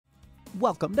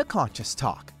Welcome to Conscious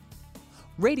Talk,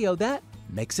 radio that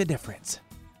makes a difference.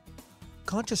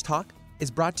 Conscious Talk is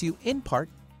brought to you in part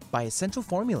by Essential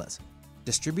Formulas,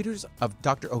 distributors of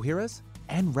Dr. Ohhira's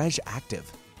and Reg Active,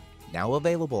 now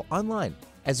available online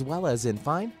as well as in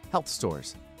fine health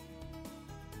stores.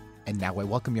 And now I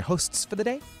welcome your hosts for the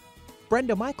day,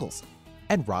 Brenda Michaels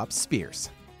and Rob Spears.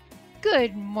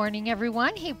 Good morning,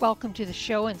 everyone. Hey, welcome to the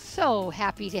show, and so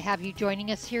happy to have you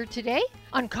joining us here today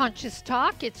on Conscious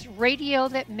Talk. It's radio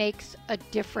that makes a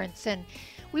difference, and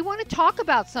we want to talk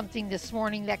about something this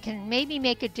morning that can maybe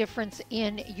make a difference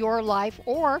in your life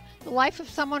or the life of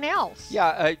someone else.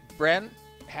 Yeah, Bren,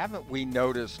 haven't we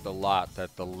noticed a lot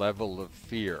that the level of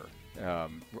fear,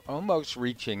 almost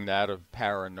reaching that of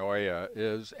paranoia,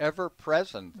 is ever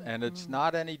present, and it's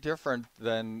not any different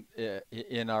than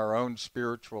in our own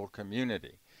spiritual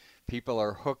community. People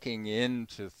are hooking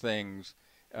into things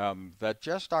that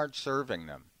just aren't serving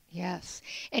them. Yes,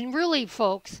 and really,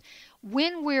 folks,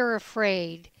 when we're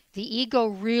afraid, the ego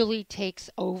really takes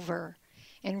over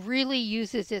and really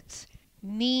uses its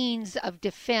means of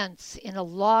defense in a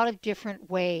lot of different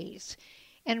ways.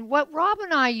 And what Rob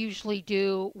and I usually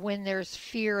do when there's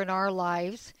fear in our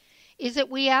lives is that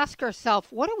we ask ourselves,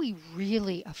 what are we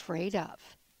really afraid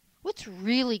of? What's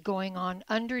really going on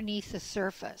underneath the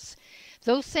surface?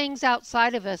 Those things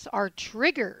outside of us are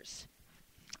triggers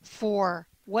for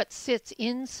what sits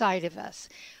inside of us,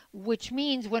 which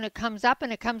means when it comes up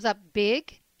and it comes up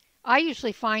big, I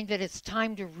usually find that it's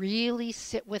time to really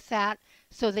sit with that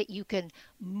so that you can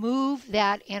move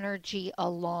that energy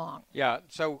along. Yeah,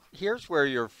 so here's where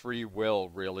your free will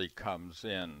really comes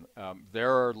in.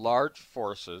 There are large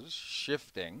forces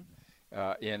shifting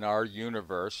in our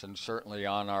universe and certainly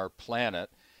on our planet.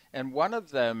 And one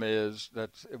of them that's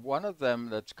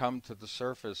come to the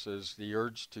surface is the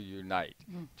urge to unite,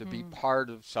 to be part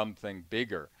of something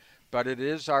bigger. But it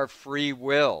is our free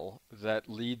will that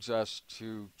leads us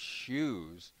to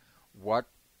choose what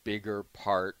bigger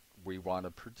part we want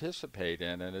to participate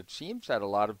in. And it seems that a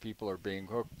lot of people are being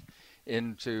hooked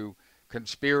into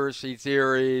conspiracy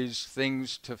theories,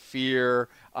 things to fear,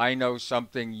 I know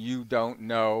something you don't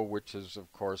know, which is,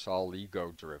 of course, all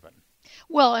ego-driven.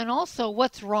 Well, and also,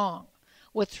 what's wrong?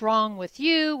 What's wrong with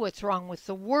you? What's wrong with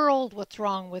the world? What's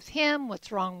wrong with him?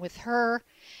 What's wrong with her?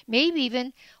 Maybe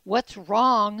even what's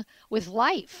wrong with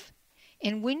life?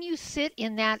 And when you sit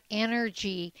in that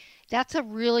energy, that's a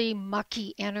really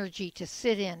mucky energy to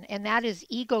sit in. And that is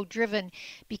ego-driven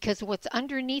because what's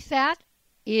underneath that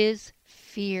is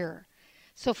fear.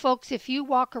 So, folks, if you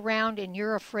walk around and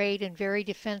you're afraid and very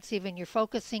defensive and you're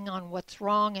focusing on what's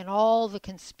wrong and all the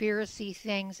conspiracy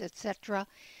things, etc.,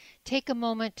 take a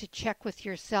moment to check with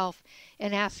yourself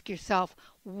and ask yourself,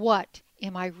 what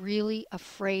am I really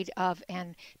afraid of?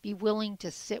 And be willing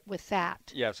to sit with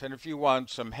that. Yes, and if you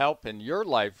want some help in your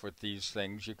life with these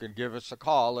things, you can give us a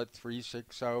call at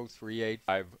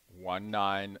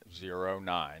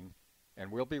 360-385-1909,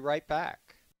 and we'll be right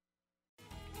back.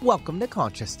 Welcome to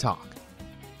Conscious Talk,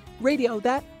 radio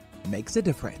that makes a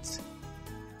difference.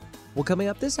 Well, coming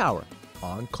up this hour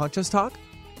on Conscious Talk,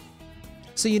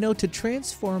 so to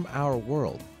transform our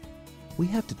world, we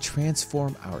have to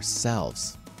transform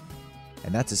ourselves.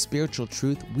 And that's a spiritual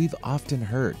truth we've often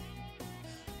heard.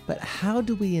 But how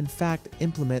do we in fact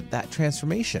implement that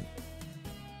transformation?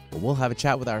 Well, we'll have a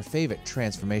chat with our favorite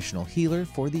transformational healer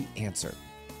for the answer.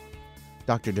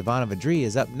 Dr. Devana Vadri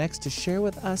is up next to share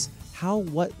with us how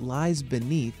what lies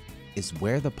beneath is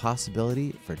where the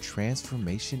possibility for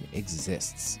transformation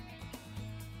exists.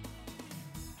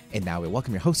 And now we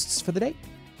welcome your hosts for the day,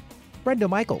 Brenda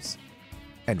Michaels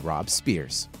and Rob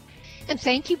Spears. And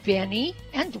thank you, Benny,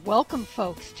 and welcome,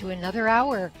 folks, to another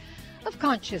hour of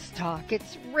Conscious Talk.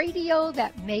 It's radio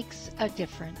that makes a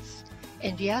difference.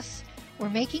 And yes, we're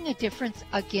making a difference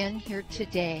again here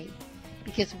today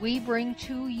because we bring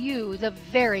to you the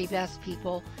very best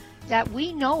people that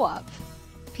we know of,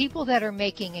 people that are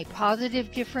making a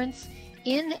positive difference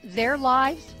in their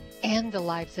lives and the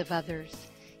lives of others,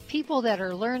 people that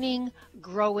are learning,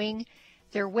 growing.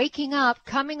 They're waking up,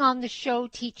 coming on the show,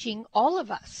 teaching all of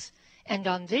us. And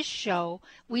on this show,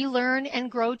 we learn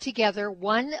and grow together,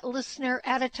 one listener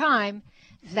at a time.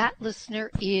 That listener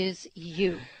is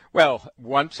you. Well,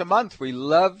 once a month, we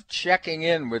love checking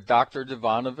in with Dr.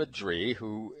 Devana Vadri,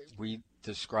 who we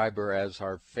describe her as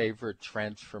our favorite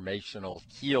transformational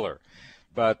healer.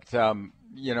 But,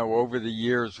 over the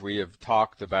years, we have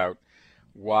talked about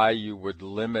why you would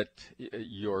limit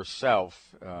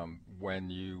yourself when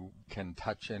you can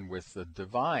touch in with the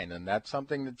divine. And that's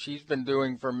something that she's been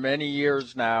doing for many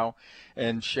years now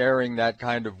and sharing that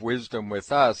kind of wisdom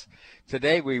with us.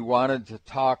 Today we wanted to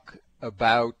talk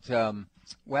about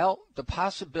Well, the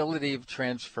possibility of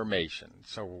transformation.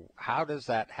 So how does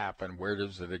that happen? Where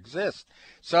does it exist?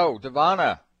 So,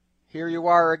 Devana, here you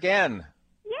are again.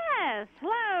 Yes,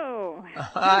 hello.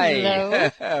 Hello.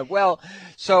 Hi. Well,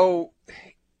 so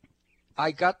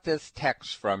I got this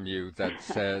text from you that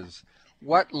says,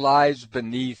 what lies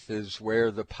beneath is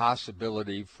where the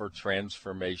possibility for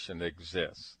transformation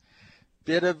exists.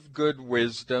 Bit of good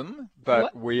wisdom, but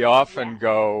What we often Yes.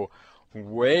 go,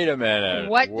 wait a minute,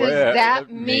 what does what that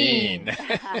it mean? mean?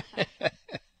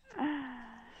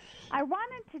 I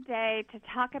wanted today to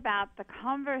talk about the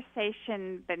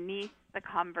conversation beneath the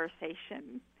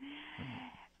conversation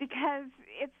because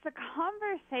it's the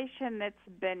conversation that's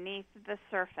beneath the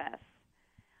surface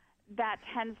that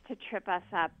tends to trip us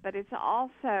up, but it's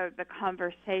also the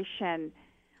conversation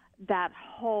that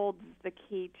holds the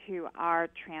key to our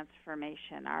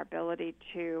transformation, our ability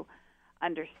to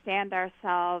understand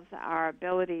ourselves, our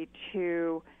ability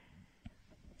to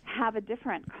have a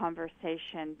different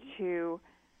conversation, to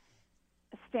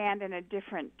stand in a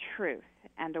different truth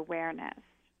and awareness.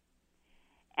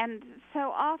 And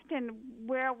so often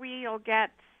where we'll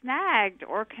get snagged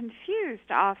or confused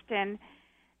often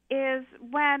is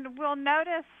when we'll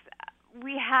notice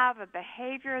we have a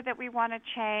behavior that we want to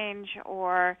change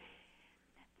or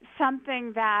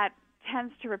something that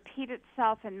tends to repeat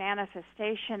itself in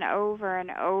manifestation over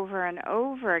and over and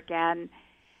over again,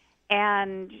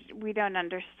 and we don't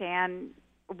understand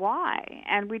why.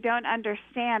 And we don't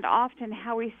understand often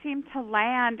how we seem to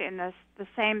land in the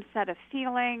same set of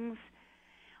feelings,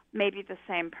 maybe the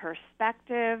same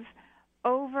perspective,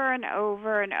 over and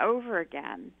over and over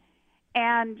again.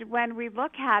 And when we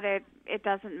look at it, it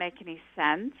doesn't make any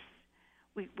sense.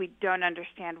 We don't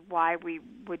understand why we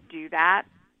would do that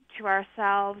to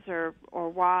ourselves or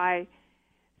why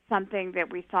something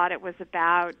that we thought it was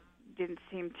about didn't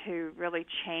seem to really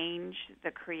change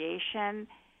the creation.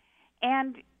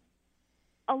 And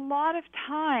a lot of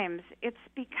times it's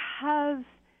because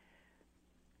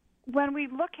when we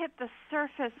look at the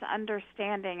surface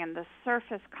understanding and the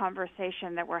surface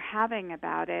conversation that we're having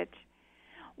about it,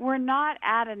 we're not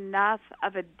at enough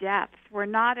of a depth. We're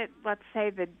not at, let's say,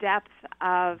 the depth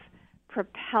of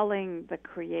propelling the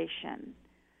creation.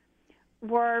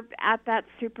 We're at that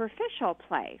superficial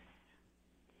place.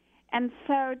 And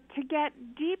so to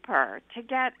get deeper, to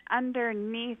get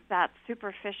underneath that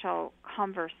superficial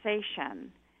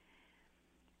conversation,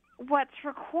 what's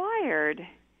required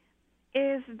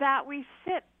is that we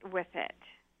sit with it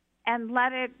and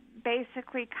let it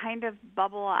basically kind of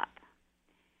bubble up.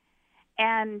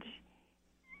 And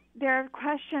there are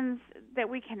questions that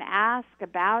we can ask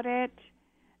about it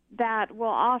that will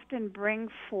often bring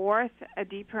forth a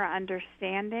deeper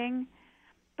understanding.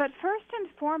 But first and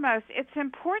foremost, it's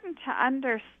important to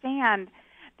understand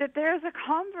that there's a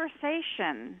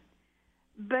conversation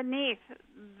beneath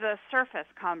the surface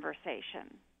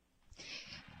conversation.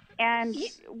 And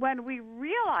when we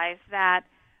realize that,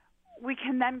 we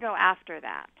can then go after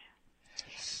that.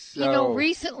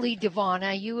 Recently,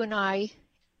 Devana, you and I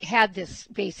had this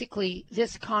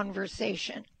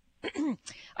conversation.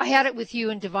 I had it with you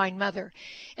and Divine Mother.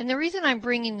 And the reason I'm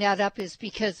bringing that up is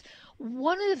because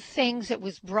one of the things that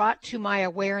was brought to my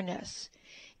awareness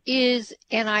is,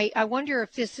 and I wonder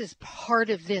if this is part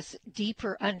of this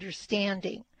deeper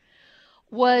understanding,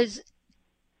 was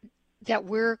that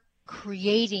we're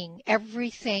creating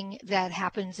everything that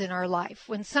happens in our life.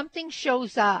 When something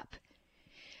shows up,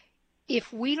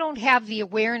 if we don't have the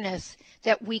awareness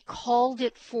that we called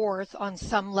it forth on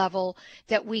some level,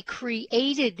 that we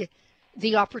created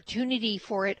the opportunity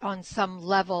for it on some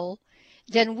level,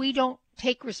 then we don't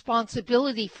take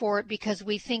responsibility for it because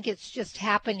we think it's just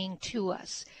happening to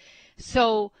us.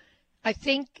 So I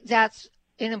think that's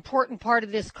an important part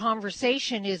of this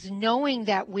conversation, is knowing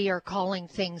that we are calling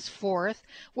things forth,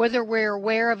 whether we're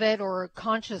aware of it or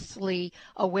consciously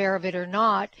aware of it or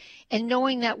not, and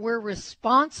knowing that we're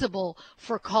responsible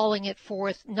for calling it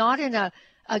forth, not in a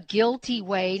guilty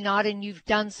way, not in you've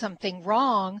done something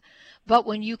wrong, but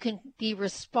when you can be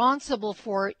responsible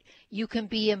for it, you can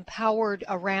be empowered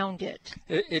around it.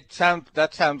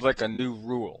 That sounds like a new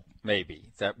rule, maybe,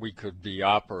 that we could be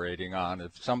operating on.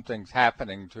 If something's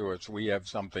happening to us, we have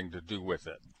something to do with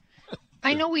it.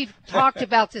 I know we've talked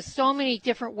about this so many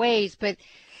different ways, but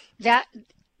that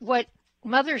what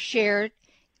Mother shared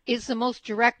is the most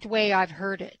direct way I've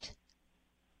heard it.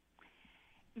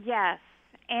 Yes,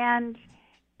 and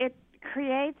it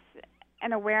creates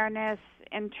an awareness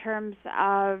in terms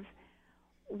of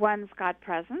one's God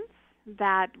presence,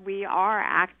 that we are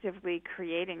actively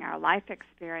creating our life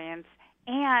experience,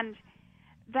 and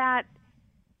that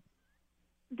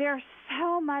there's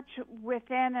so much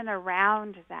within and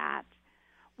around that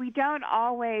we don't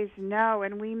always know,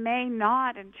 and we may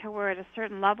not until we're at a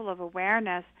certain level of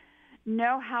awareness,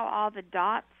 know how all the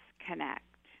dots connect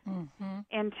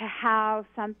into how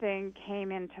something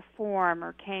came into form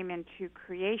or came into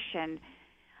creation,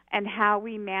 and how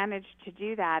we manage to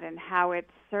do that, and how it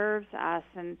serves us,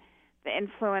 and the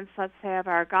influence, let's say, of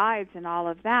our guides and all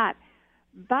of that.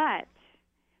 But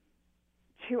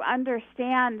to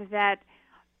understand that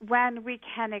when we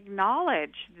can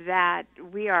acknowledge that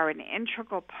we are an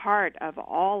integral part of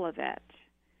all of it,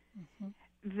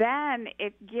 then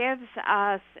it gives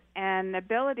us an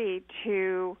ability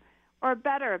to, or a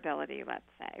better ability, let's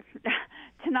say,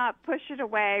 to not push it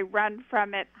away, run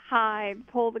from it, hide,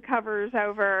 pull the covers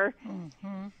over,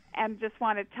 and just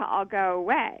want it to all go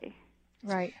away.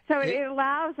 Right. So it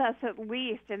allows us, at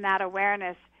least in that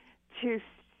awareness, to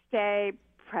stay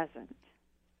present.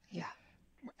 Yeah.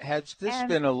 Has this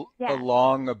been a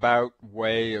long about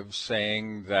way of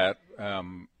saying that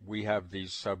we have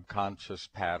these subconscious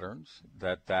patterns,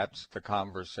 that's the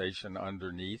conversation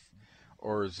underneath,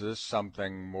 or is this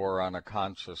something more on a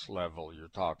conscious level you're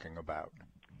talking about?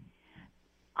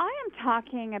 I am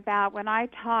talking about, when I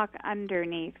talk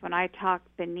underneath, when I talk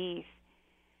beneath,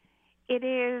 it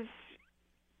is,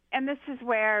 and this is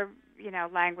where,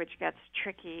 language gets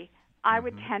tricky. I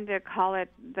would tend to call it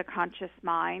the conscious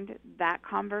mind, that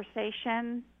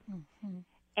conversation.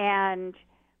 And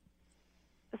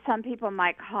some people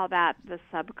might call that the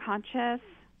subconscious.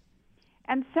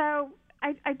 And so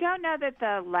I don't know that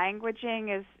the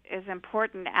languaging is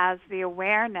important as the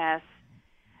awareness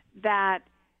that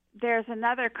there's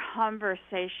another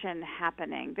conversation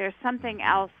happening. There's something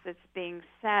else that's being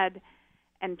said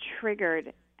and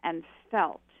triggered and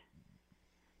felt,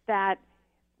 that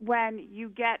when you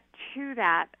get to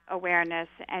that awareness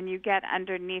and you get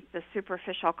underneath the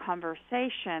superficial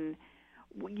conversation,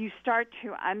 you start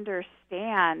to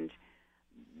understand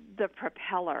the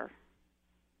propeller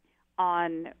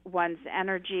on one's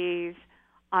energies,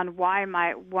 on why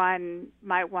one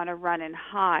might want to run and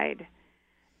hide,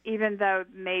 even though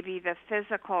maybe the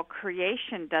physical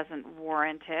creation doesn't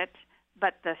warrant it,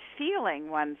 but the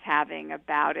feeling one's having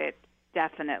about it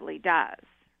definitely does.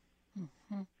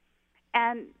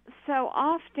 And so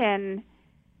often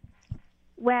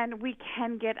when we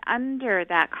can get under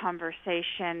that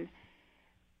conversation,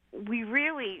 we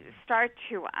really start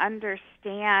to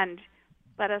understand,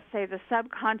 let us say, the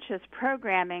subconscious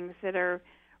programmings that are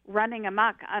running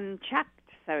amok unchecked,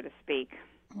 so to speak.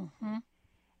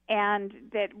 And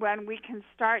that when we can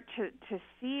start to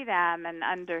see them and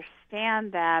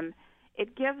understand them,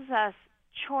 it gives us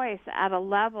choice at a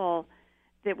level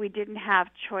that we didn't have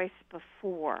choice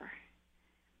before.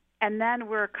 And then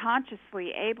we're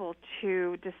consciously able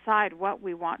to decide what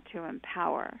we want to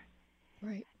empower.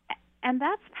 Right. And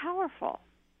that's powerful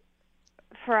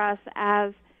for us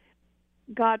as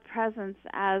God presence,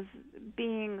 as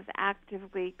beings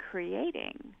actively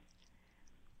creating.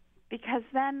 Because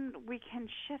then we can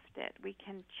shift it, we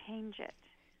can change it.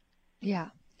 Yeah.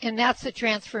 And that's the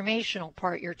transformational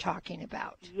part you're talking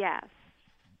about. Yes.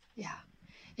 Yeah.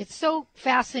 It's so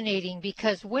fascinating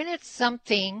because when it's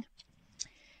something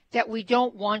that we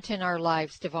don't want in our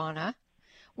lives, Devana,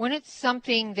 when it's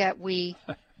something that we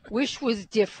wish was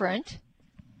different,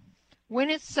 when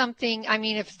it's something,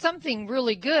 if it's something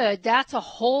really good, that's a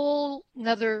whole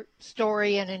nother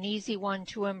story and an easy one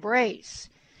to embrace.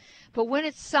 But when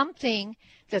it's something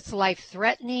that's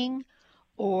life-threatening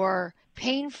or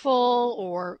painful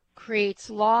or creates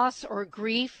loss or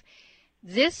grief,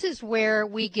 this is where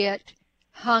we get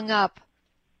hung up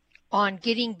on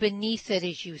getting beneath it,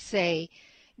 as you say,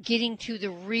 getting to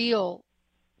the real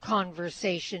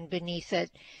conversation beneath it,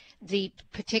 the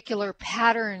particular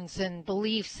patterns and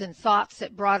beliefs and thoughts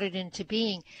that brought it into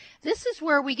being. This is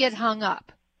where we get hung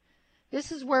up.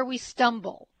 This is where we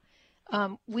stumble.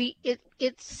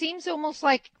 It seems almost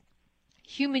like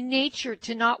human nature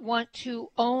to not want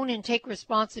to own and take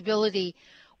responsibility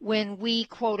when we,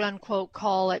 quote unquote,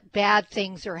 call it bad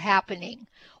things are happening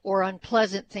or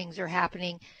unpleasant things are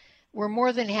happening. We're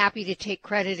more than happy to take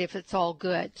credit if it's all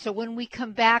good. So when we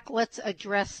come back, let's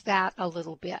address that a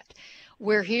little bit.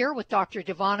 We're here with Dr.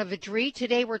 Devana Vadri.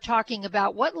 Today we're talking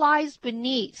about what lies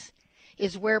beneath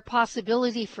is where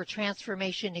possibility for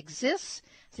transformation exists.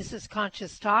 This is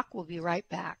Conscious Talk. We'll be right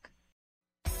back.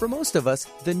 For most of us,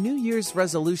 the New Year's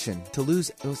resolution to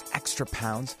lose those extra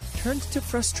pounds turns to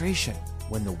frustration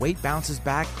when the weight bounces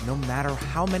back no matter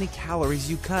how many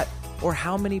calories you cut or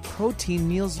how many protein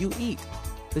meals you eat.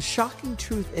 The shocking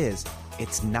truth is,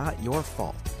 it's not your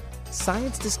fault.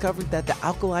 Science discovered that the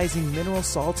alkalizing mineral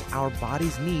salts our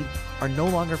bodies need are no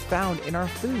longer found in our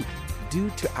food. due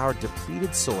to our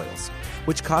depleted soils,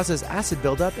 which causes acid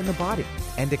buildup in the body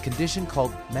and a condition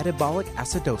called metabolic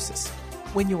acidosis.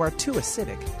 When you are too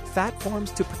acidic, fat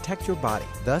forms to protect your body.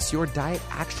 Thus, your diet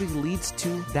actually leads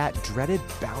to that dreaded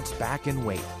bounce back in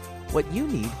weight. What you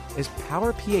need is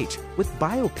Power pH with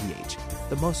BioPH,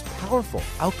 the most powerful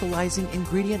alkalizing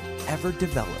ingredient ever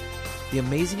developed. The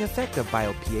amazing effect of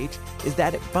BioPH is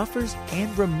that it buffers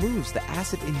and removes the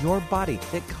acid in your body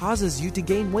that causes you to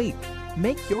gain weight.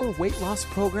 Make your weight loss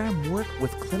program work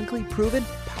with clinically proven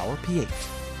Power pH.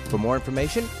 For more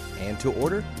information and to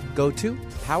order, go to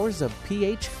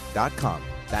powersofph.com.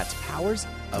 That's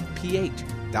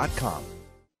powersofph.com.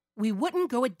 We wouldn't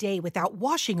go a day without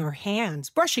washing our hands,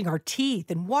 brushing our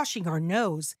teeth, and washing our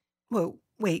nose. Whoa,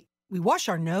 wait, we wash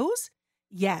our nose?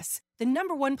 Yes, the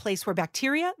number one place where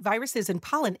bacteria, viruses, and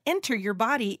pollen enter your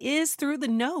body is through the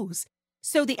nose.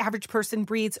 So the average person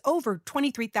breathes over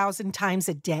 23,000 times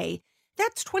a day.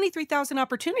 That's 23,000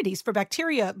 opportunities for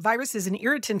bacteria, viruses, and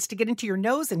irritants to get into your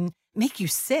nose and make you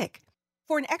sick.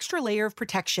 For an extra layer of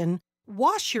protection,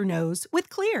 wash your nose with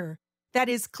Xlear. That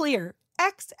is Xlear,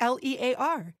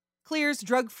 Xlear. Xlear's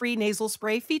drug-free nasal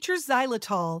spray features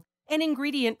xylitol, an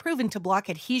ingredient proven to block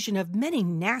adhesion of many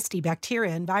nasty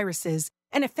bacteria and viruses,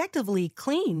 and effectively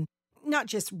clean. Not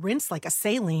just rinse like a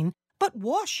saline, but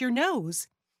wash your nose.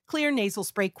 Xlear nasal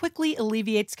spray quickly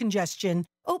alleviates congestion,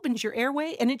 opens your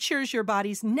airway, and ensures your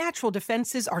body's natural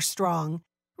defenses are strong.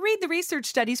 Read the research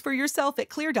studies for yourself at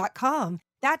Xlear.com.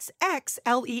 That's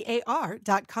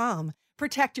Xlear.com.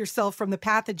 Protect yourself from the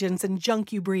pathogens and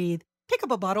junk you breathe. Pick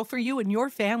up a bottle for you and your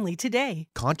family today.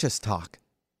 Conscious Talk.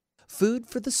 Food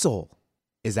for the soul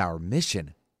is our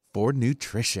mission for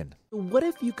nutrition. What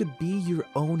if you could be your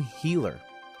own healer?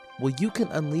 Well, you can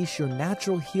unleash your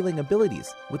natural healing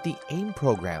abilities with the AIM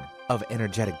program of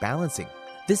energetic balancing.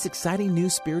 This exciting new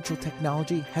spiritual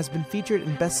technology has been featured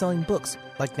in best-selling books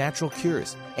like Natural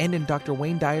Cures, and in Dr.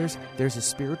 Wayne Dyer's There's a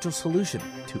Spiritual Solution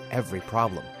to Every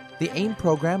Problem. The AIM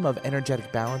program of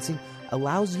energetic balancing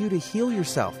allows you to heal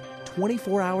yourself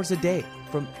 24 hours a day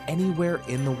from anywhere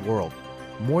in the world.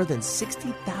 More than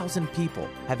 60,000 people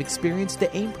have experienced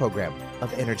the AIM program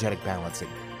of energetic balancing.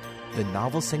 The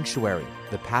novel Sanctuary,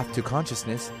 The Path to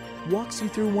Consciousness, walks you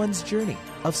through one's journey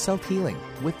of self-healing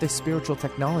with this spiritual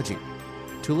technology.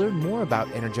 To learn more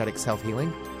about energetic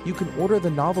self-healing, you can order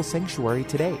the novel Sanctuary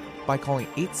today by calling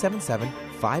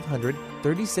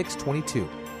 877-500-3622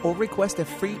 or request a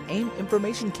free AIM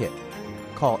information kit.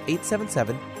 Call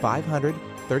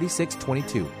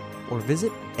 877-500-3622 or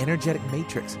visit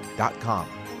energeticmatrix.com.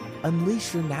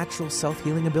 Unleash your natural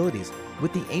self-healing abilities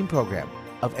with the AIM program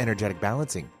of energetic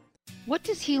balancing. What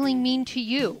does healing mean to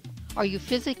you? Are you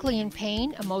physically in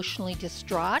pain, emotionally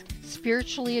distraught,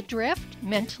 spiritually adrift,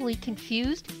 mentally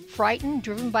confused, frightened,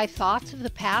 driven by thoughts of the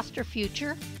past or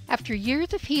future? After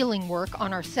years of healing work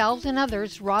on ourselves and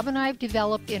others, Rob and I have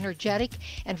developed energetic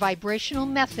and vibrational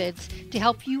methods to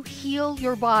help you heal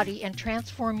your body and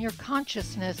transform your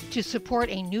consciousness to support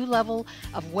a new level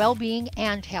of well-being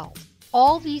and health.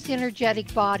 All these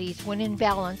energetic bodies, when in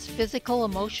balance, physical,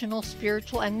 emotional,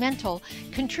 spiritual, and mental,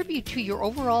 contribute to your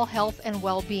overall health and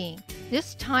well-being.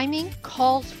 This timing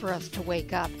calls for us to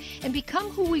wake up and become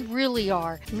who we really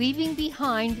are, leaving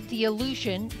behind the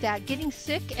illusion that getting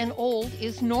sick and old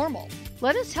is normal.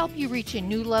 Let us help you reach a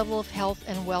new level of health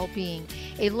and well-being,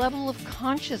 a level of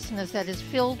consciousness that is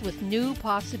filled with new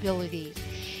possibilities.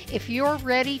 If you're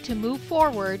ready to move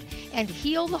forward and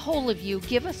heal the whole of you,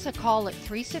 give us a call at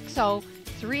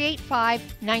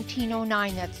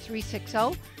 360-385-1909. That's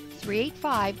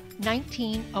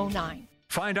 360-385-1909.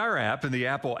 Find our app in the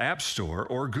Apple App Store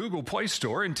or Google Play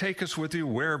Store and take us with you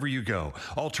wherever you go.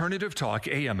 Alternative Talk,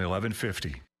 AM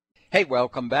 1150. Hey,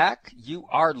 welcome back. You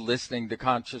are listening to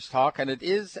Conscious Talk, and it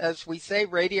is, as we say,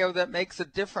 radio that makes a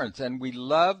difference, and we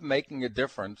love making a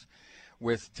difference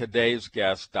with today's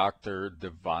guest, Dr.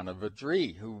 Devana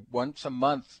Vadri, who once a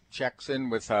month checks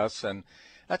in with us, and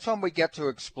that's when we get to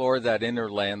explore that inner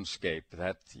landscape,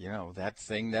 that, that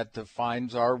thing that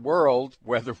defines our world,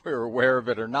 whether we're aware of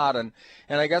it or not. And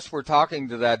I guess we're talking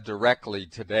to that directly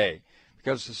today,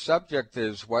 because the subject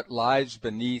is what lies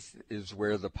beneath is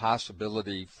where the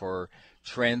possibility for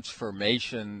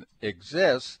transformation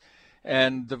exists.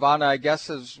 And Devana, I guess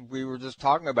as we were just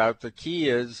talking about, the key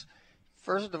is,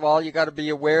 first of all, you got to be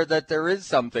aware that there is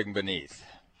something beneath.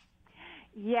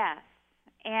 Yes,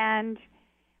 and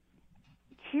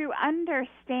to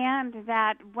understand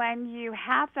that when you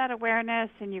have that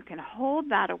awareness and you can hold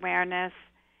that awareness,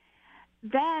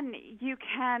 then you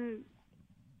can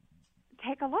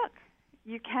take a look.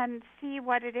 You can see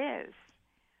what it is.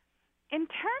 In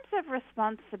terms of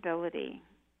responsibility,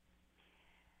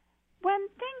 when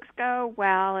things go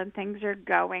well and things are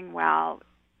going well,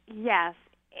 yes,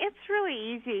 it's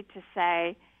really easy to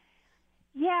say,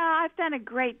 yeah, I've done a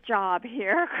great job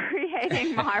here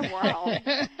creating my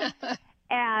world.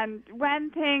 And when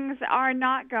things are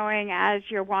not going as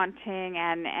you're wanting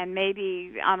and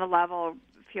maybe on a level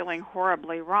feeling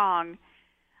horribly wrong,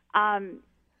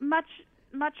 much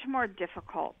more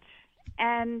difficult.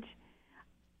 And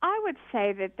I would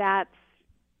say that that's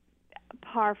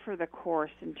par for the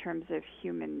course in terms of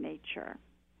human nature.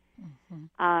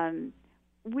 Mm-hmm.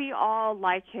 We all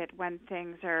like it when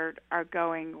things are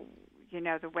going,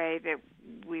 the way that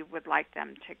we would like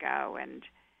them to go, and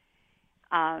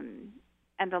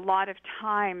a lot of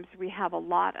times we have a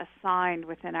lot assigned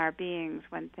within our beings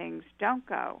when things don't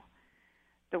go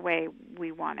the way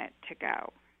we want it to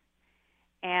go.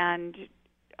 And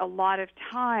a lot of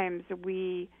times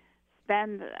we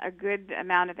spend a good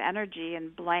amount of energy in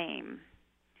blame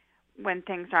when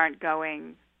things aren't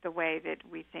going the way that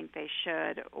we think they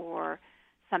should, or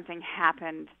something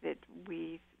happened that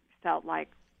we felt like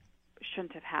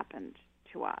shouldn't have happened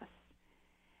to us.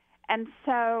 And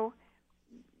so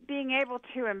being able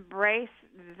to embrace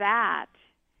that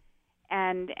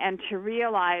and to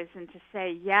realize and to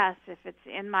say, yes, if it's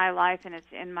in my life and it's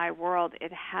in my world,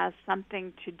 it has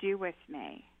something to do with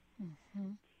me,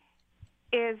 mm-hmm.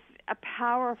 is a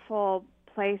powerful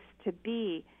place to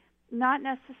be. Not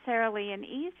necessarily an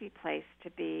easy place to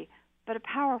be, but a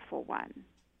powerful one.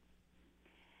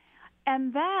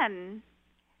 And then,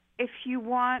 if you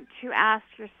want to ask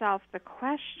yourself the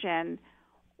question,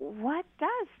 what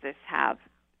does this have?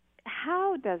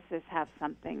 How does this have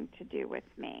something to do with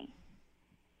me?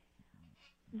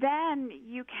 Then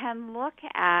you can look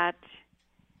at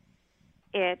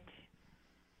it,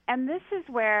 and this is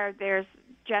where there's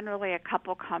generally a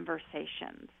couple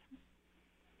conversations.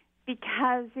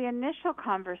 Because the initial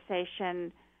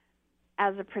conversation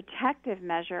as a protective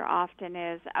measure often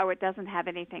is, it doesn't have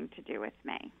anything to do with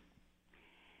me.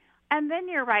 And then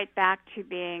you're right back to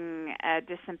being a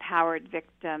disempowered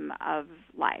victim of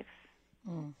life.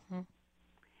 Mm-hmm.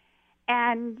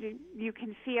 And you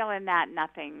can feel in that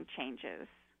nothing changes.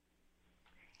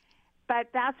 But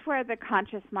that's where the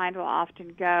conscious mind will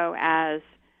often go as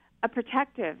a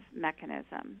protective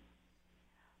mechanism.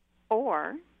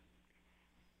 Or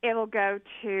it'll go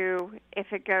to, if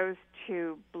it goes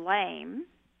to blame,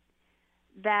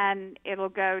 then it'll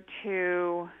go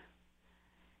to,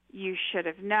 you should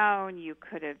have known, you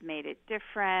could have made it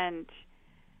different.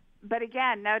 But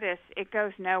again, notice it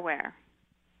goes nowhere.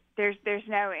 There's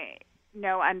no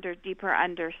deeper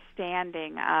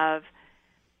understanding of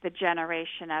the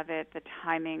generation of it, the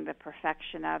timing, the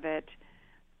perfection of it,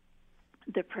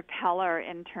 the propeller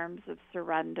in terms of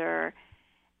surrender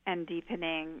and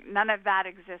deepening. None of that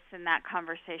exists in that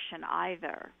conversation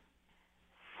either.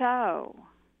 So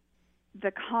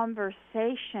the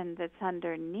conversation that's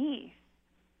underneath,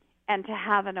 and to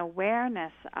have an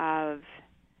awareness of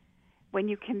when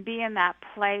you can be in that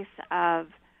place of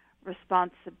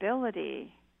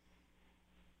responsibility,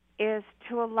 is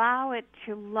to allow it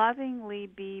to lovingly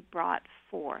be brought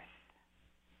forth.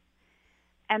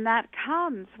 And that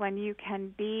comes when you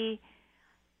can be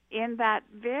in that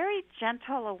very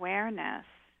gentle awareness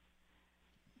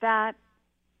that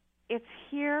it's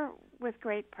here with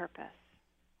great purpose.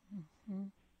 Mm-hmm.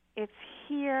 It's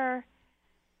here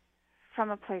from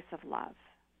a place of love.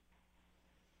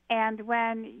 And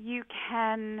when you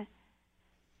can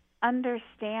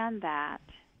understand that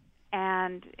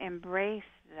and embrace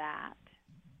that,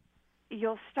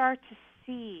 you'll start to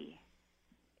see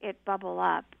it bubble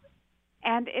up.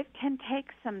 And it can take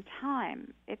some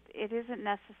time. It isn't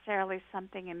necessarily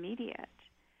something immediate.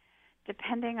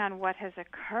 Depending on what has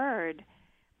occurred,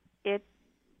 it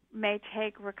may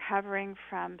take recovering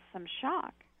from some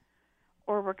shock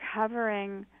or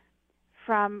recovering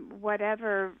from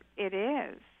whatever it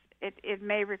is. It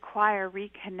may require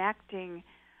reconnecting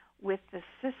with the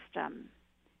system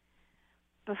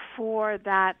before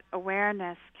that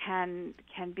awareness can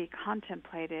be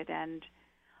contemplated and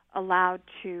allowed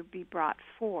to be brought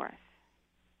forth.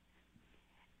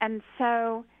 And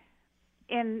so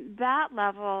in that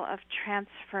level of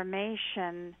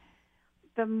transformation,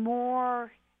 the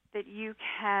more that you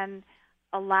can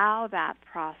allow that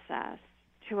process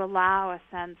to allow a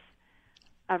sense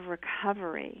of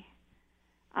recovery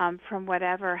from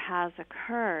whatever has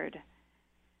occurred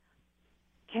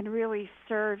can really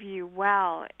serve you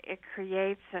well. It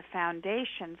creates a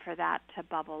foundation for that to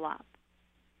bubble up.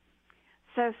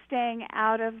 So staying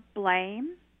out of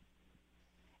blame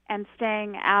and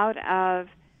staying out of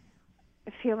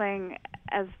feeling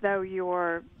as though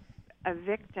you're a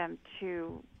victim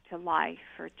to life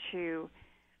or to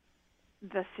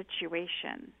the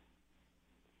situation,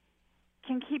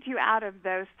 can keep you out of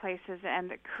those places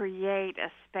and create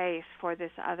a space for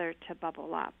this other to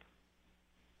bubble up.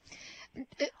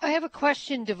 I have a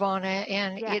question, Devonna,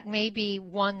 and Yes. it may be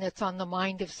one that's on the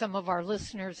mind of some of our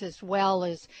listeners as well,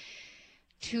 is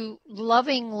to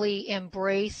lovingly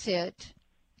embrace it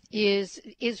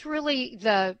is really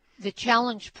the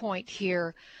challenge point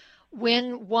here.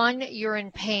 When, one, you're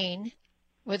in pain,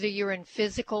 whether you're in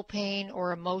physical pain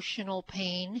or emotional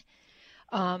pain,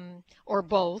 or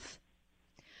both,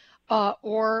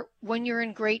 or when you're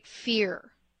in great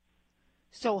fear.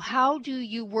 So how do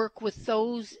you work with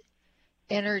those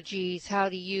energies? How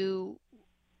do you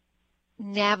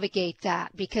navigate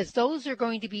that? Because those are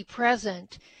going to be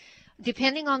present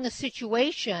depending on the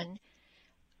situation.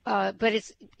 But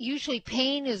it's usually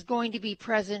pain is going to be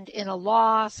present in a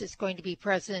loss. It's going to be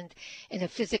present in a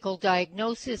physical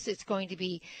diagnosis. It's going to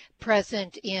be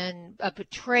present in a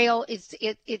betrayal.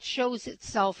 It shows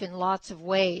itself in lots of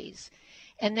ways.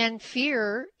 And then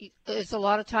fear is a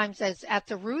lot of times as at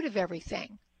the root of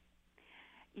everything.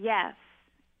 Yes.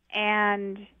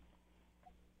 And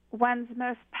one's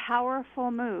most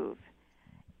powerful move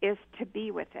is to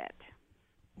be with it.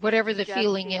 Whatever the Just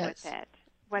feeling be is. with it,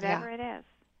 whatever it is.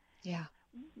 Yeah.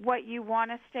 What you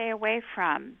want to stay away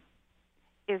from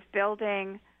is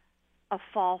building a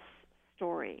false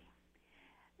story.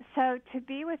 So to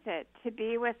be with it, to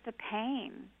be with the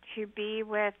pain, to be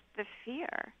with the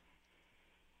fear,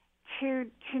 to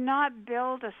not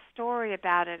build a story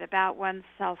about it, about one's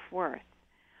self-worth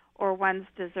or one's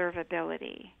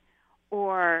deservability,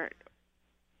 or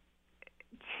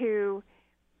to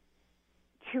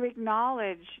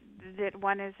acknowledge that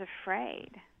one is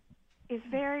afraid is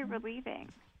very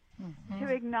relieving. Mm-hmm.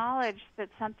 To acknowledge that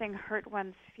something hurt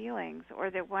one's feelings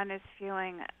or that one is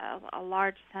feeling a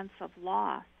large sense of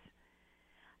loss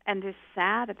and is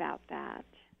sad about that,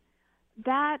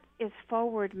 that is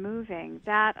forward moving.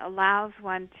 That allows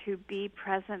one to be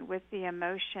present with the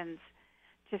emotions,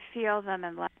 to feel them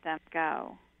and let them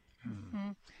go.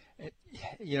 Mm-hmm.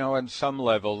 On some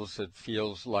levels it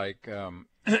feels like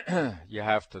you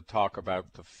have to talk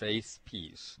about the faith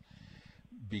piece,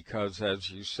 because as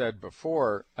you said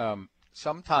before,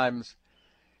 sometimes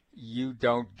you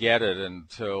don't get it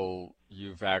until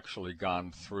you've actually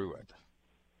gone through it.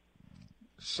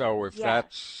 So if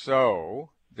that's so,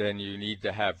 then you need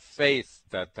to have faith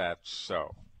that that's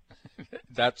so.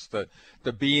 That's the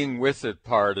being with it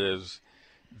part is,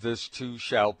 this too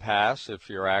shall pass. If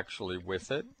you're actually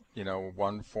with it,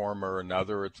 one form or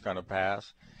another, it's going to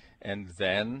pass. And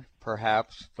then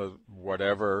perhaps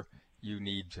whatever you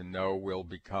need to know will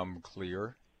become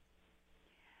clear.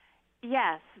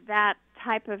 Yes, that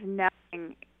type of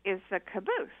knowing is the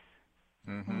caboose.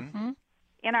 Mm-hmm. Mm-hmm.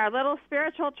 In our little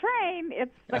spiritual train,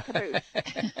 it's the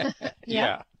caboose.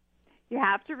 Yeah. You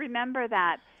have to remember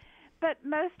that. But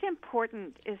most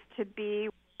important is to be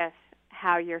with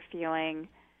how you're feeling,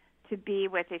 to be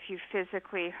with if you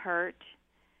physically hurt.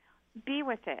 Be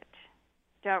with it.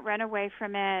 Don't run away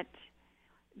from it.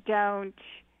 Don't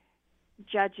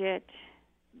judge it.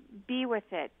 Be with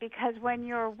it. Because when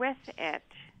you're with it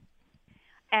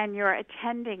and you're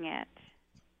attending it,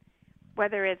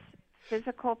 whether it's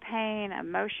physical pain,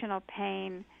 emotional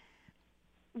pain,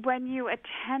 when you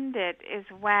attend it is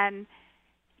when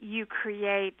you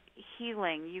create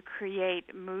healing, you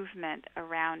create movement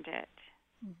around it.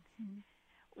 Mm-hmm.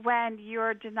 When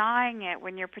you're denying it,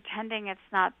 when you're pretending it's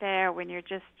not there, when you're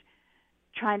just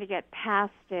trying to get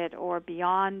past it or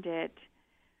beyond it,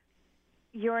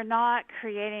 you're not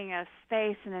creating a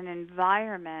space and an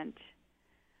environment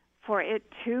for it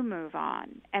to move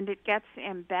on, and it gets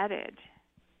embedded.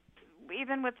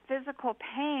 Even with physical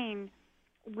pain,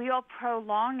 we'll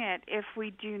prolong it if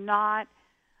we do not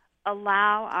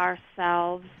allow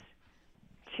ourselves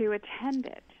to attend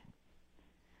it.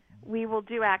 We will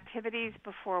do activities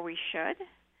before we should.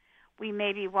 We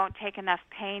maybe won't take enough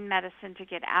pain medicine to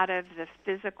get out of the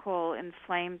physical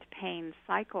inflamed pain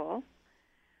cycle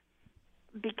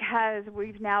because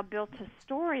we've now built a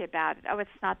story about it. Oh, it's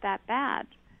not that bad.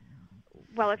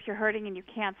 Well, if you're hurting and you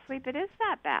can't sleep, it is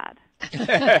that bad.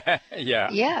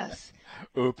 Yeah. Yes.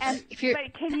 Oops.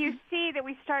 But can you see that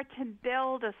we start to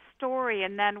build a story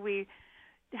and then we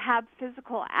have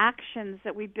physical actions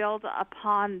that we build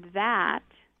upon that,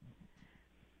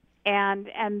 and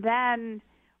then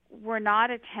we're not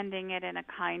attending it in a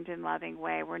kind and loving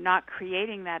way. We're not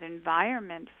creating that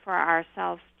environment for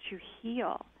ourselves to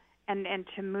heal and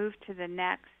to move to the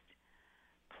next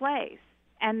place.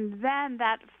 And then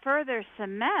that further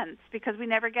cements, because we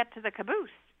never get to the caboose.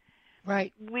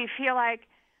 Right. We feel like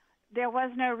there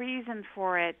was no reason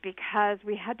for it because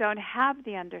we don't have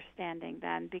the understanding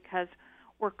then, because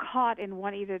we're caught in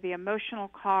either the emotional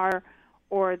car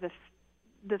or the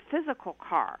physical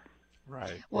car.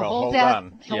 Right. Well, hold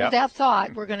that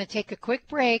thought. We're going to take a quick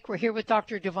break. We're here with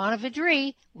Dr. Devana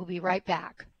Vidri. We'll be right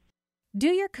back. Do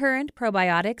your current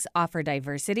probiotics offer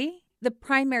diversity? The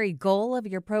primary goal of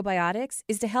your probiotics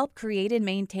is to help create and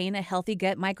maintain a healthy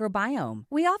gut microbiome.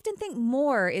 We often think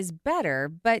more is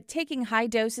better, but taking high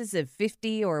doses of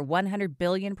 50 or 100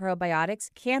 billion probiotics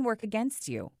can work against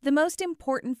you. The most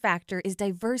important factor is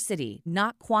diversity,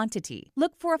 not quantity.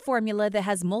 Look for a formula that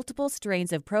has multiple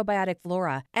strains of probiotic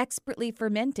flora expertly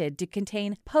fermented to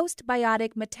contain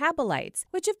postbiotic metabolites,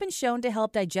 which have been shown to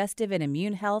help digestive and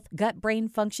immune health, gut-brain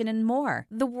function, and more.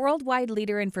 The worldwide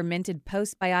leader in fermented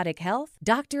postbiotic health,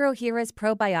 Dr. Ohhira's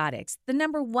Probiotics, the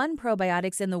 #1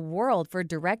 probiotics in the world for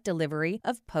direct delivery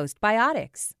of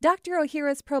postbiotics. Dr.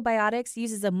 Ohhira's Probiotics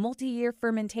uses a multi-year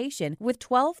fermentation with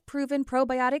 12 proven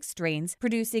probiotic strains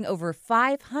producing over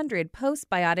 500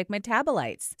 postbiotic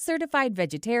metabolites. Certified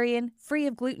vegetarian, free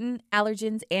of gluten,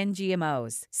 allergens, and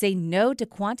GMOs. Say no to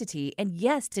quantity and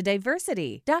yes to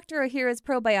diversity. Dr. Ohhira's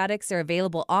Probiotics are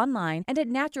available online and at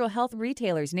natural health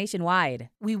retailers nationwide.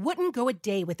 We wouldn't go a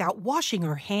day without washing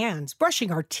our hands,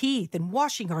 brushing our teeth, and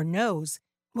washing our nose.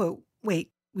 Whoa,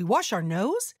 wait, we wash our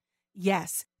nose?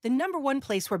 Yes, the #1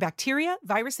 place where bacteria,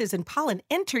 viruses, and pollen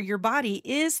enter your body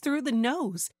is through the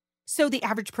nose. So the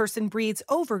average person breathes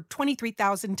over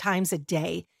 23,000 times a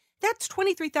day. That's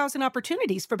 23,000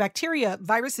 opportunities for bacteria,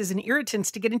 viruses, and irritants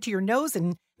to get into your nose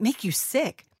and make you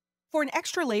sick. For an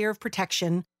extra layer of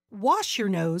protection, wash your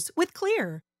nose with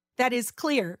Xlear. That is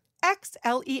Xlear,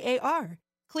 Xlear.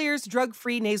 Xlear's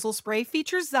drug-free nasal spray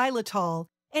features xylitol,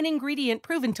 an ingredient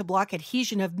proven to block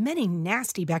adhesion of many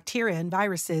nasty bacteria and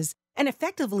viruses and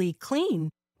effectively clean.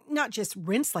 Not just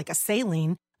rinse like a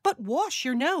saline, but wash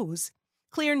your nose.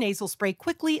 Xlear nasal spray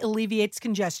quickly alleviates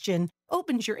congestion,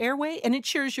 opens your airway, and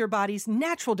ensures your body's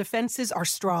natural defenses are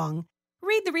strong.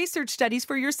 Read the research studies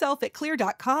for yourself at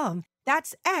Xlear.com.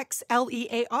 That's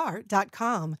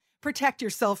Xlear.com. Protect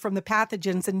yourself from the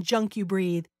pathogens and junk you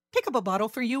breathe. Pick up a bottle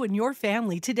for you and your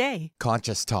family today.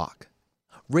 Conscious Talk,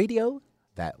 radio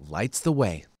that lights the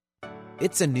way.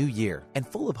 It's a new year and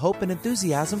full of hope and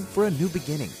enthusiasm for a new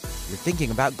beginning. You're thinking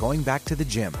about going back to the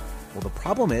gym. Well, the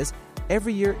problem is,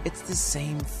 every year it's the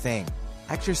same thing.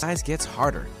 Exercise gets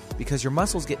harder because your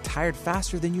muscles get tired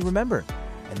faster than you remember.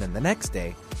 And then the next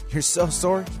day, you're so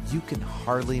sore you can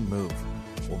hardly move.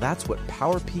 Well, that's what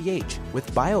Power pH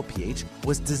with BioPH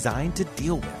was designed to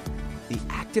deal with. The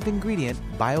active ingredient,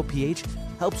 BioPH,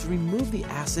 helps remove the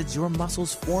acids your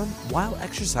muscles form while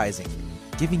exercising,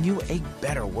 giving you a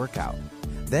better workout.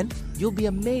 Then you'll be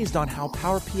amazed on how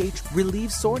Power pH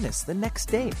relieves soreness the next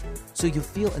day, so you'll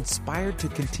feel inspired to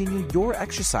continue your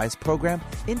exercise program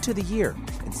into the year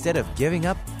instead of giving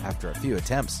up after a few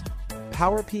attempts.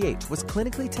 Power pH was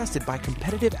clinically tested by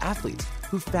competitive athletes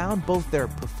who found both their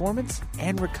performance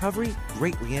and recovery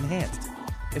greatly enhanced.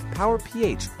 If Power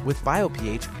pH with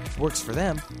BioPH works for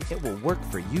them, it will work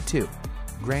for you too.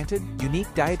 Granted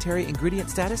unique dietary ingredient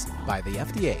status by the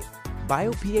FDA.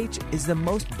 BioPH is the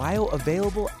most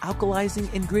bioavailable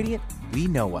alkalizing ingredient we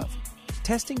know of.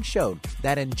 Testing showed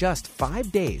that in just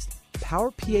 5 days,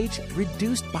 Power pH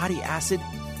reduced body acid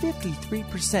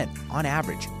 53% on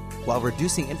average, while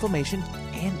reducing inflammation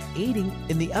and aiding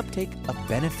in the uptake of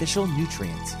beneficial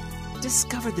nutrients.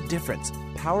 Discover the difference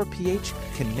Power pH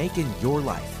can make in your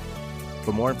life.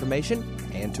 For more information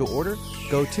and to order,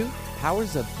 go to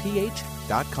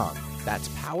powersofph.com. That's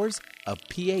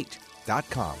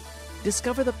powersofph.com.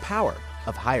 Discover the power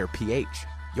of higher pH.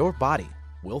 Your body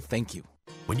will thank you.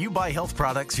 When you buy health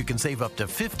products, you can save up to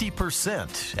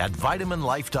 50% at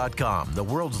VitaminLife.com, the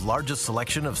world's largest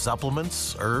selection of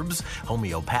supplements, herbs,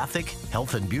 homeopathic,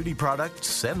 health and beauty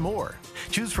products, and more.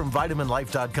 Choose from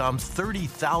VitaminLife.com's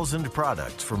 30,000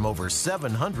 products from over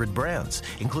 700 brands,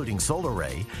 including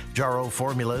Solaray, Jarrow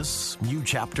Formulas, New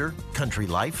Chapter, Country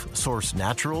Life, Source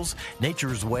Naturals,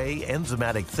 Nature's Way,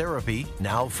 Enzymatic Therapy,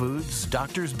 Now Foods,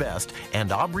 Doctor's Best,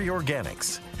 and Aubrey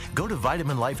Organics. Go to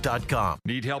VitaminLife.com.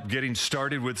 Need help getting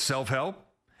started with self-help?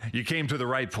 You came to the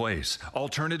right place.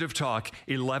 Alternative Talk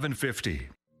 1150.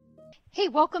 Hey,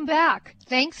 welcome back.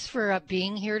 Thanks for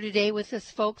being here today with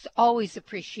us, folks. Always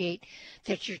appreciate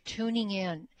that you're tuning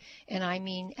in. And I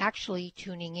mean actually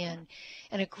tuning in.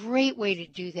 And a great way to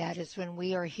do that is when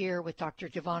we are here with Dr.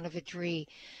 Devana Vidri,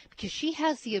 because she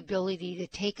has the ability to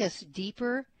take us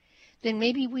deeper then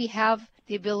maybe we have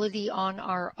the ability on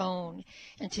our own.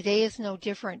 And today is no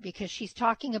different, because she's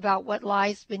talking about what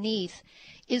lies beneath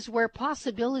is where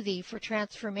possibility for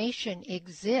transformation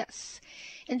exists.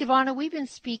 And Devana, we've been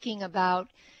speaking about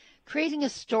creating a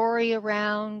story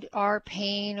around our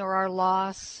pain or our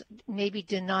loss, maybe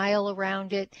denial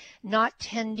around it, not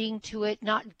tending to it,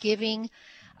 not giving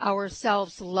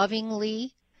ourselves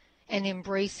lovingly and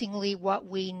embracingly what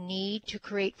we need to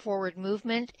create forward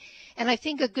movement. And I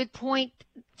think a good point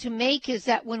to make is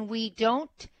that when we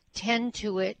don't tend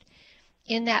to it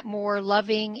in that more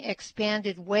loving,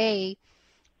 expanded way,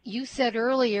 you said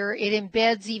earlier, it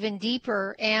embeds even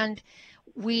deeper, and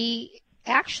we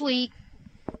actually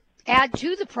add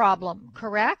to the problem,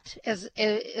 correct? As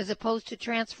opposed to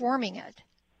transforming it.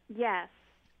 Yes.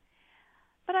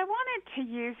 But I wanted to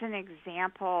use an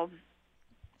example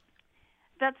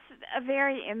that's a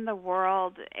very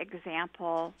in-the-world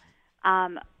example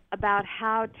about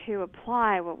how to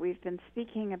apply what we've been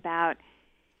speaking about,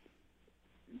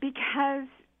 because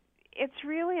it's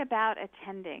really about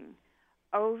attending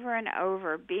over and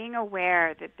over, being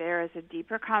aware that there is a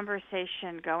deeper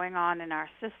conversation going on in our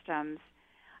systems,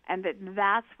 and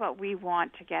that's what we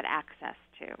want to get access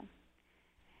to.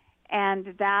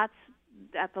 And that's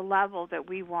at the level that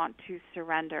we want to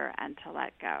surrender and to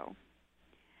let go.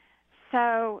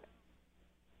 So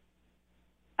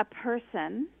a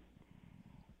person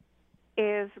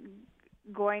is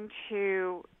going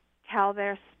to tell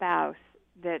their spouse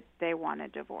that they want a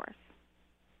divorce.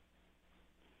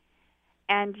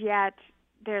 And yet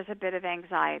there's a bit of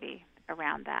anxiety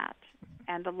around that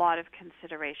and a lot of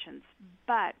considerations.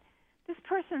 But this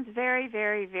person's very,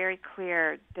 very, very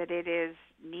clear that it is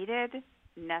needed,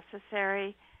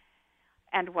 necessary,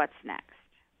 and what's next.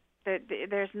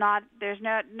 There's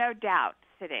no doubt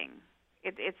sitting.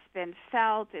 It's been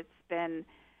felt. It's been,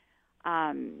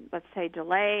 let's say,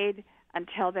 delayed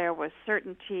until there was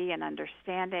certainty and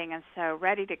understanding, and so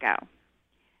ready to go.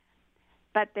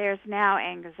 But there's now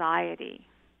anxiety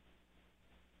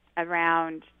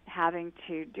around having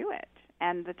to do it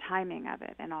and the timing of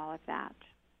it and all of that.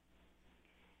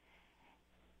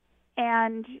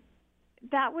 And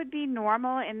that would be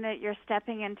normal in that you're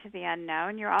stepping into the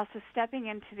unknown. You're also stepping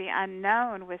into the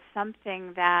unknown with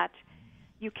something that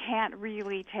you can't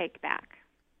really take back.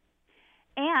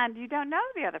 And you don't know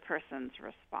the other person's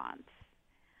response.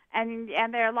 And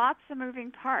there are lots of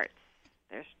moving parts.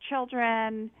 There's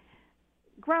children,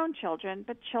 grown children,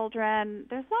 but children,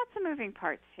 there's lots of moving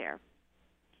parts here.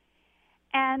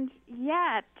 And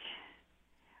yet,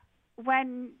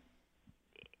 when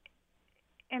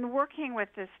in working with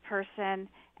this person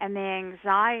and the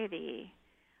anxiety,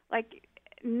 like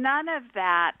none of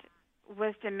that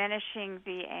was diminishing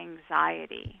the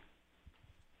anxiety.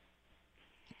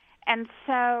 And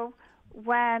so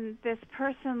when this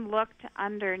person looked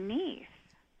underneath,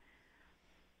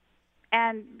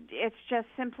 and it's just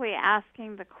simply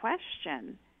asking the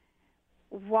question,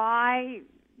 why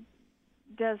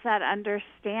does that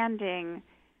understanding,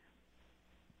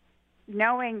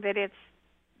 knowing that it's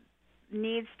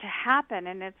needs to happen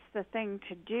and it's the thing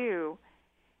to do?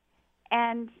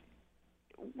 And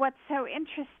what's so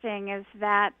interesting is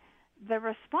that the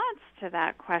response to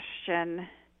that question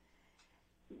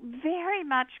very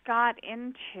much got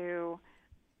into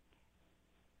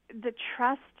the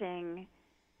trusting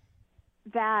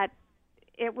that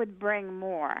it would bring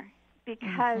more,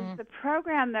 because the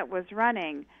program that was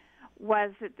running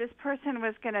was that this person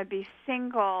was going to be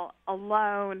single,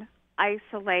 alone,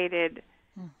 isolated,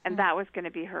 and that was going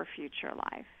to be her future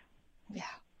life. Yeah.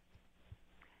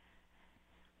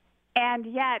 And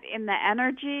yet, in the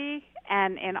energy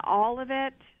and in all of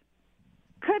it,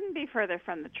 couldn't be further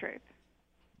from the truth.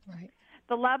 Right.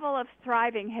 The level of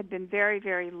thriving had been very,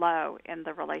 very low in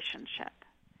the relationship.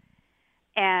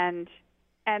 And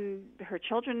her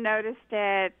children noticed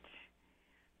it,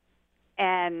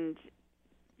 and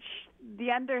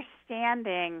the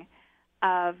understanding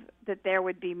of that there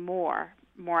would be more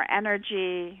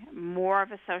energy, more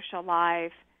of a social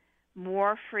life,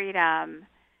 more freedom,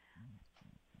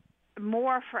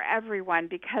 more for everyone,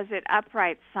 because it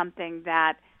uprights something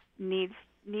that needed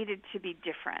to be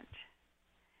different.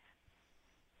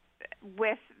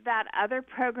 With that other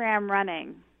program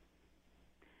running,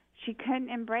 she couldn't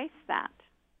embrace that.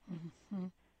 Mm-hmm.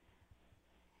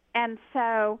 And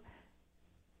so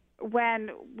when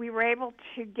we were able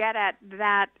to get at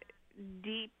that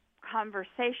deep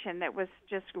conversation that was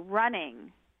just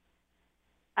running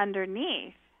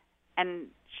underneath, and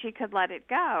she could let it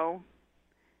go,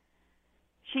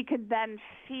 she could then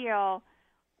feel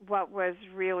what was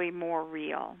really more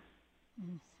real.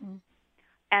 Mm-hmm.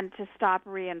 And to stop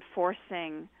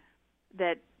reinforcing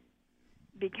that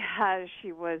because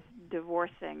she was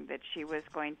divorcing, that she was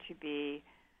going to be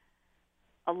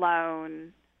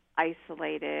alone,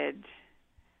 isolated,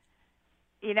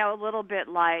 a little bit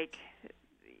like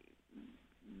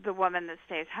the woman that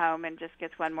stays home and just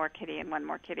gets one more kitty and one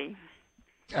more kitty.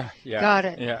 Yeah. Got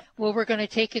it. Yeah. Well, we're going to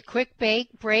take a quick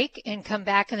break and come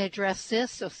back and address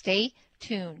this, so stay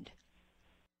tuned.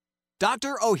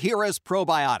 Dr. Ohhira's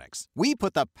Probiotics. We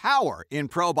put the power in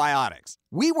probiotics.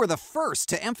 We were the first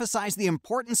to emphasize the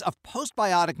importance of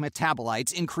postbiotic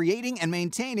metabolites in creating and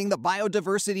maintaining the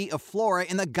biodiversity of flora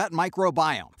in the gut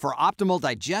microbiome for optimal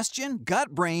digestion,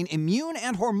 gut-brain, immune,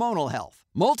 and hormonal health.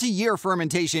 Multi-year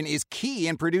fermentation is key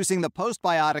in producing the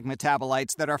postbiotic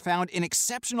metabolites that are found in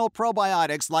exceptional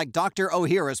probiotics like Dr.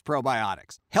 Ohhira's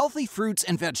Probiotics. Healthy fruits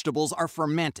and vegetables are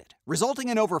fermented, resulting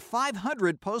in over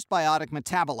 500 postbiotic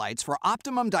metabolites for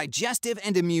optimum digestive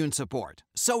and immune support.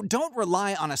 So don't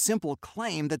rely on a simple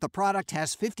claim that the product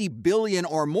has 50 billion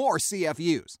or more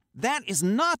CFUs. That is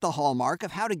not the hallmark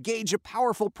of how to gauge a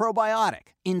powerful probiotic.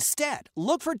 Instead,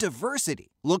 look for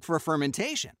diversity, look for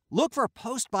fermentation, look for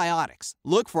postbiotics,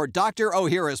 look for Dr.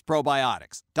 Ohhira's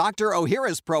Probiotics. Dr.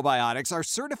 Ohhira's Probiotics are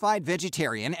certified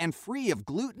vegetarian and free of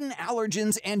gluten,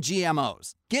 allergens, and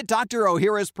GMOs. Get Dr.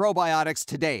 Ohhira's Probiotics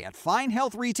today at fine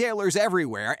health retailers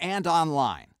everywhere and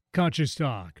online. Conscious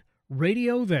Talk,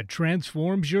 radio that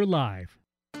transforms your life.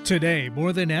 Today,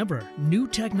 more than ever, new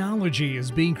technology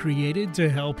is being created to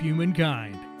help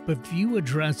humankind. But few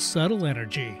address subtle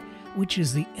energy, which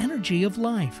is the energy of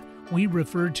life we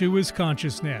refer to as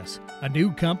consciousness. A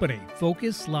new company,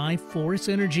 Focus Life Force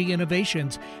Energy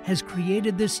Innovations, has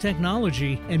created this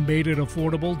technology and made it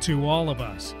affordable to all of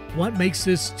us. What makes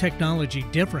this technology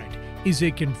different is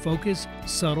it can focus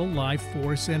subtle life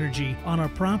force energy on a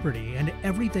property and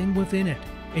everything within it.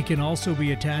 It can also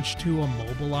be attached to a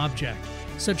mobile object,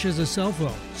 such as a cell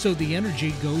phone, so the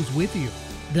energy goes with you.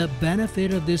 The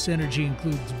benefit of this energy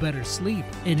includes better sleep,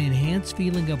 an enhanced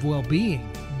feeling of well-being,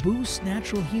 boosts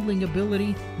natural healing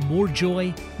ability, more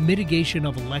joy, mitigation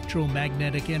of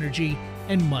electromagnetic energy,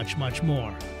 and much, much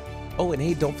more. Oh, and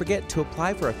hey, don't forget to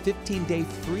apply for a 15-day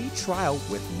free trial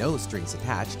with no strings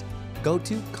attached. Go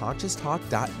to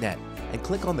ConsciousTalk.net and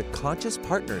click on the Conscious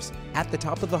Partners at the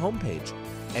top of the homepage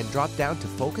and drop down to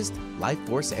Focused Life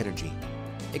Force Energy.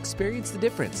 Experience the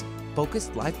difference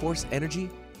Focused Life Force Energy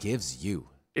gives you.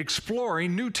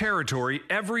 Exploring new territory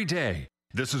every day.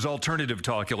 This is Alternative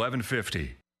Talk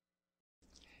 1150.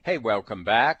 Hey, welcome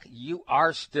back. You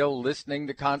are still listening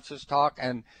to Conscious Talk,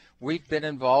 and we've been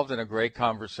involved in a great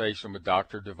conversation with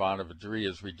Dr. Devana Vadri,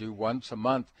 as we do once a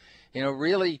month,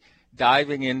 really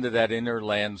diving into that inner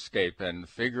landscape and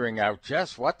figuring out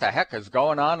just what the heck is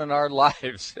going on in our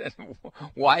lives and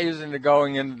why isn't it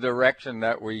going in the direction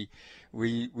that we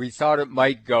thought it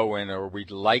might go in, or we'd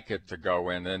like it to go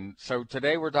in. And so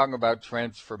today we're talking about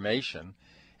transformation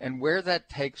and where that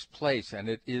takes place, and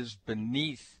it is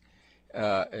beneath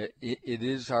it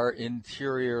is our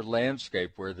interior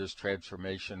landscape where this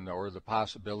transformation or the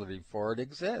possibility for it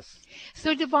exists.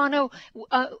 So, Devana,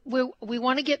 we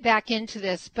want to get back into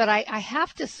this, but I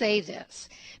have to say this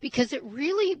because it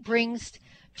really brings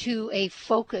to a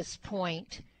focus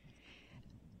point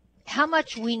how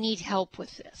much we need help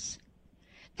with this.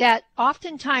 That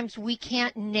oftentimes we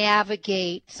can't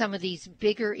navigate some of these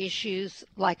bigger issues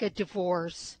like a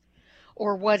divorce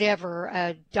or whatever,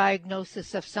 a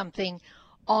diagnosis of something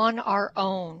on our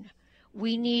own.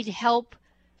 We need help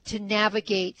to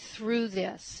navigate through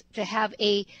this, to have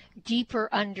a deeper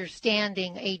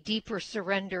understanding, a deeper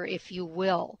surrender, if you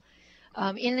will.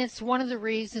 And it's one of the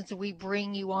reasons we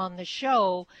bring you on the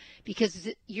show, because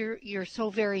you're so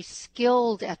very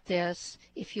skilled at this,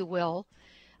 if you will,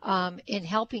 in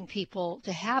helping people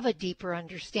to have a deeper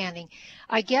understanding.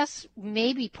 I guess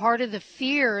maybe part of the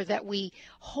fear that we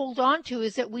hold on to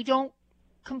is that we don't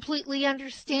completely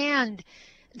understand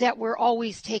that we're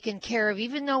always taken care of.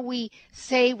 Even though we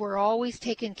say we're always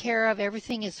taken care of,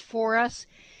 everything is for us,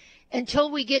 until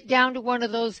we get down to one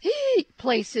of those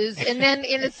places, and then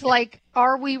it's like,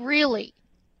 are we really?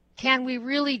 Can we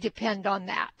really depend on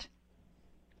that?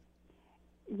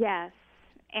 Yes,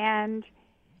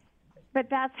 but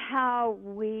that's how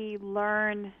we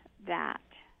learn that.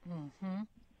 Mm-hmm.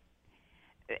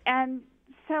 And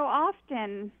so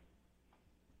often,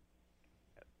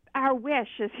 our wish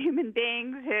as human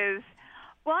beings is,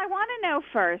 well, I want to know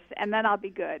first, and then I'll be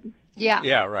good. Yeah.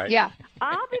 Yeah, right. Yeah.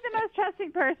 I'll be the most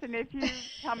trusting person if you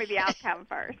tell me the outcome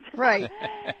first. Right.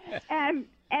 And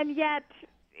yet,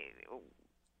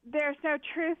 there's no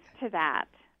truth to that.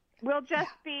 We'll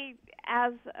just be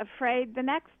as afraid the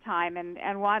next time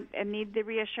and want and need the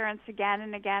reassurance again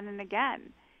and again and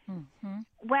again.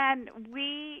 when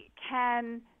we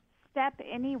can step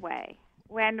anyway,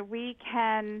 when we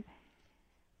can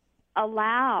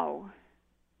allow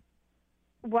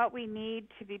what we need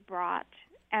to be brought,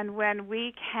 and when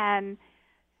we can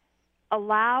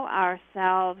allow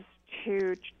ourselves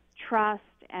to trust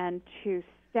and to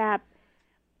step,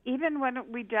 even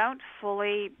when we don't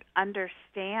fully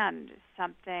understand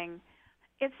something.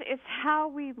 It's how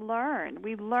we learn.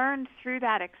 We learn through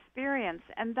that experience,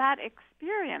 and that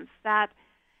experience, that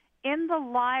in the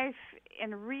life,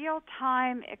 in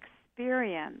real-time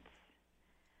experience,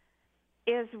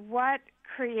 is what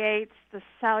creates the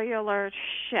cellular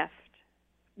shift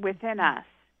within us.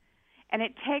 And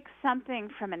it takes something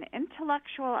from an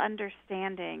intellectual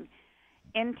understanding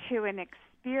into an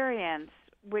experience,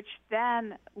 which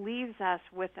then leaves us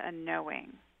with a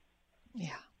knowing.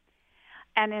 Yeah.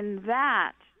 And in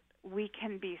that, we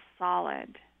can be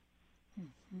solid.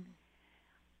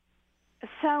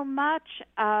 So much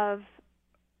of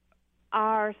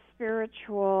our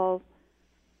spiritual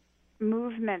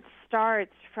movement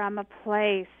starts from a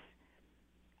place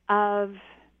of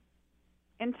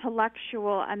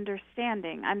intellectual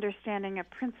understanding a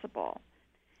principle,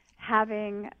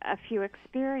 having a few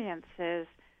experiences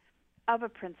of a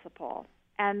principle,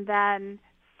 and then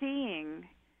seeing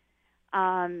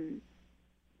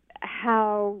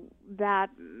how that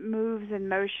moves and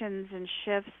motions and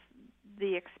shifts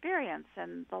the experience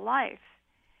and the life.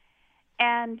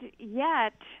 And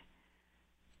yet,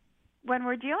 when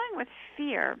we're dealing with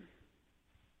fear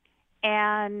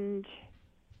and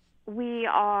we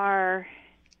are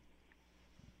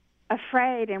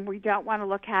afraid and we don't want to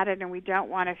look at it and we don't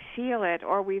want to feel it,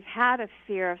 or we've had a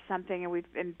fear of something and we've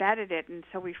embedded it and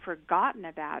so we've forgotten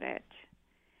about it,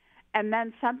 and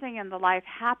then something in the life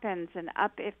happens and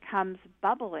up it comes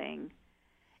bubbling,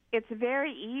 it's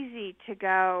very easy to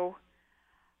go,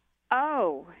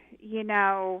 oh,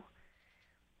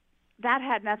 that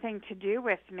had nothing to do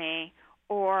with me,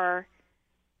 or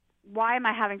why am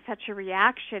I having such a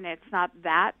reaction? It's not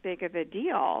that big of a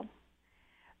deal.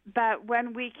 But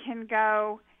when we can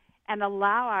go and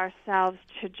allow ourselves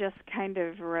to just kind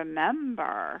of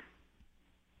remember,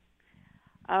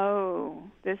 oh,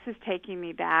 this is taking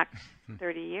me back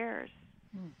 30 years.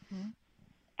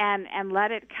 And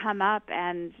let it come up,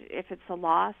 and if it's a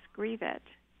loss, grieve it.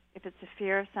 If it's a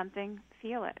fear of something,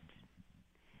 feel it.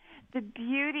 The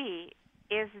beauty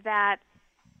is that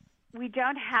we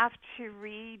don't have to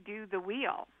redo the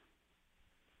wheel.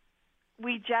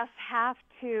 We just have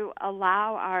to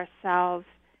allow ourselves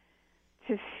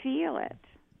to feel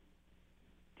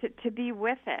it, to be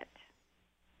with it,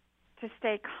 to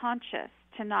stay conscious,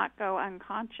 to not go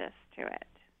unconscious to it.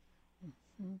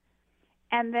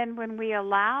 And then when we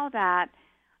allow that,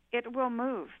 it will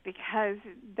move, because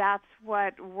that's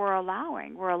what we're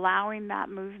allowing. We're allowing that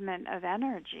movement of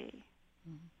energy.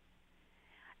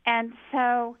 And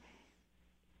so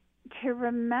to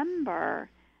remember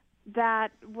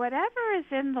that whatever is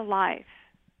in the life,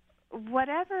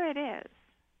 whatever it is,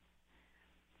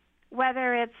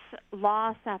 whether it's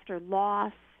loss after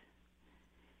loss,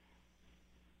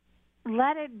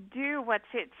 let it do what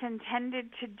it's intended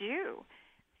to do.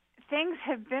 Things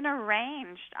have been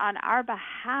arranged on our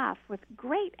behalf with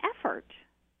great effort.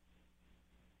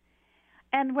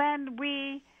 And when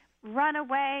we run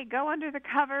away, go under the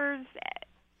covers,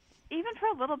 even for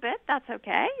a little bit, that's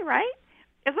okay, right?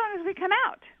 As long as we come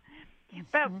out.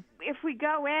 But if we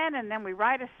go in and then we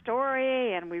write a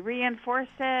story and we reinforce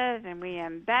it and we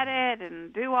embed it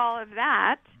and do all of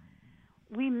that,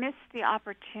 we miss the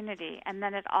opportunity, and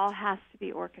then it all has to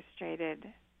be orchestrated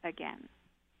again.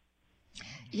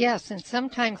 Yes, and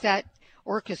sometimes that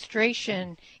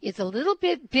orchestration is a little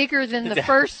bit bigger than the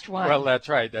first one. Well, that's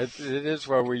right. It is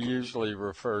what we usually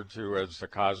refer to as the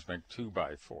cosmic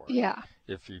 2x4. Yeah.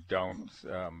 If you don't,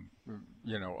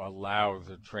 allow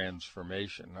the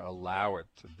transformation, allow it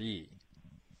to be.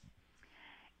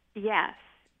 Yes.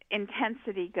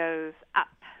 Intensity goes up.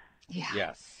 Yeah.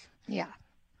 Yes. Yeah.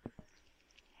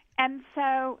 And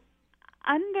so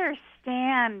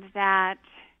understand that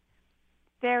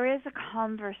there is a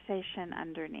conversation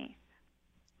underneath.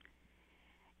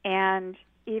 And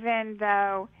even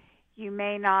though you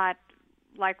may not,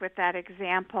 like with that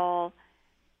example,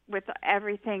 with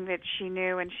everything that she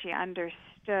knew and she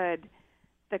understood,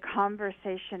 the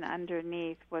conversation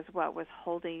underneath was what was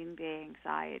holding the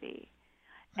anxiety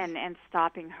and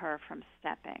stopping her from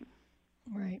stepping.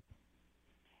 Right.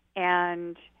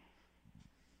 And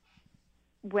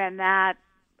when that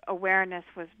awareness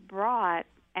was brought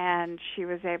and she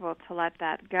was able to let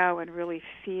that go and really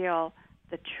feel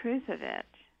the truth of it,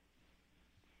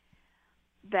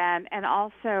 then, and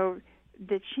also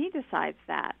that she decides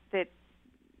that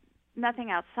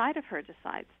nothing outside of her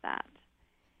decides that.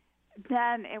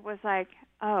 Then it was like,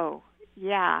 oh,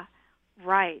 yeah,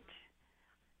 right.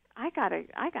 I gotta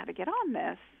get on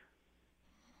this.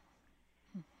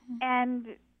 Mm-hmm. And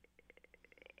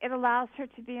it allows her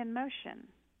to be in motion.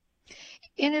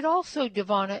 And it also,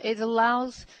 Devana, it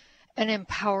allows an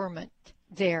empowerment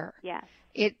there. Yes.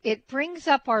 It brings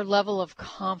up our level of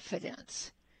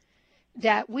confidence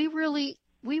that we really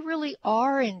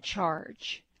are in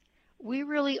charge. We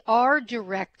really are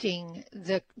directing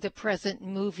the present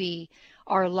movie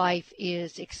our life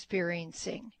is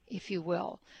experiencing, if you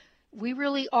will. We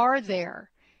really are there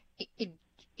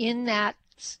in that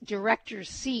director's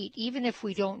seat, even if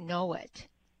we don't know it.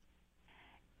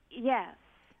 Yes.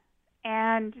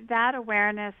 And that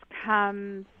awareness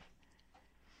comes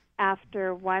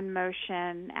after one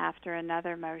motion, after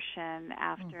another motion,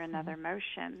 after mm-hmm. another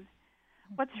motion.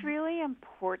 Mm-hmm. What's really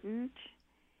important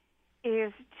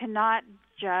is to not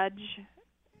judge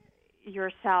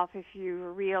yourself if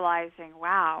you're realizing,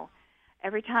 wow,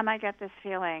 every time I get this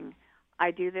feeling,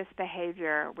 I do this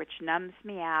behavior which numbs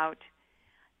me out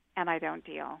and I don't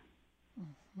deal.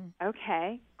 Mm-hmm.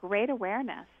 Okay, great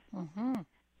awareness. Mm-hmm.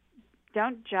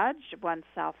 Don't judge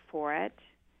oneself for it,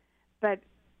 but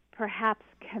perhaps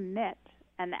commit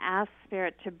and ask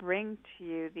Spirit to bring to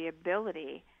you the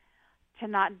ability to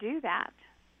not do that,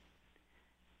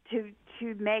 to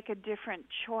make a different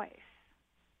choice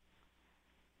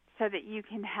so that you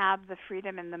can have the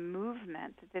freedom and the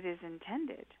movement that is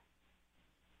intended.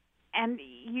 And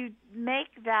you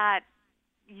make that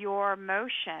your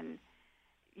motion,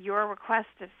 your request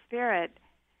of Spirit,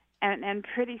 and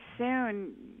pretty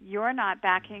soon you're not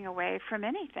backing away from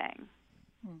anything.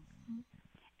 Mm-hmm.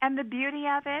 And the beauty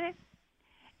of it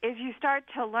is you start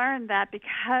to learn that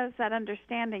because that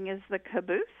understanding is the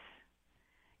caboose,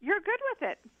 you're good with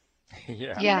it.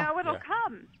 Yeah. You know it'll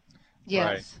come.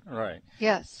 Yes. Right.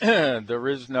 Yes. There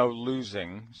is no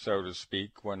losing, so to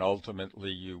speak, when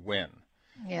ultimately you win.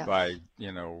 Yes. By,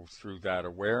 through that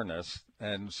awareness.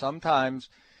 And sometimes,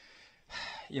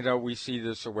 we see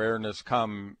this awareness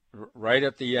come right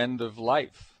at the end of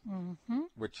life, mm-hmm.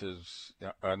 which is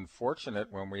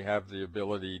unfortunate when we have the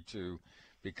ability to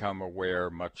become aware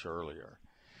much earlier.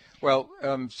 Well,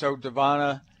 so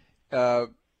Devana,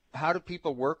 how do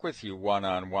people work with you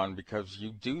one-on-one, because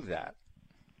you do that?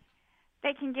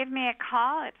 They can give me a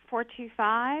call at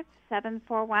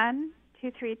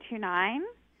 425-741-2329.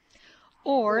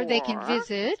 Or they can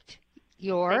visit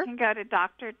your... They can go to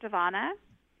Dr. Devana.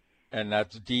 And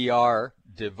that's Dr.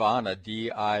 Devana,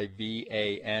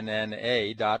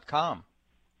 DIVANNA.com.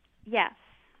 Yes.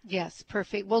 Yes,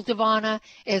 perfect. Well, Devana,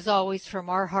 as always, from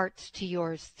our hearts to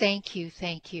yours, thank you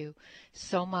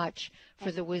so much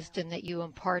for the wisdom that you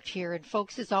impart here. And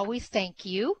folks, as always, thank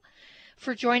you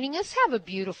for joining us. Have a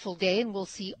beautiful day, and we'll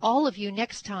see all of you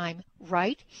next time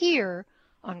right here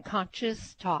on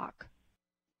Conscious Talk.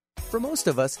 For most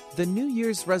of us, the New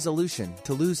Year's resolution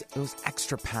to lose those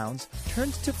extra pounds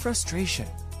turns to frustration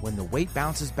when the weight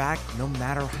bounces back no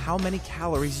matter how many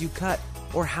calories you cut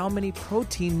or how many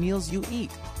protein meals you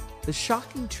eat. The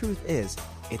shocking truth is,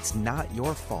 it's not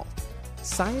your fault.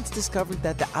 Science discovered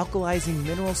that the alkalizing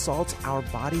mineral salts our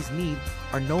bodies need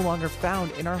are no longer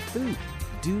found in our food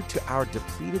due to our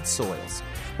depleted soils,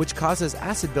 which causes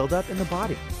acid buildup in the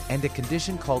body and a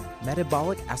condition called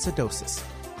metabolic acidosis.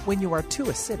 When you are too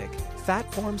acidic,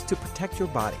 fat forms to protect your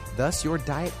body. Thus, your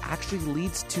diet actually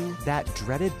leads to that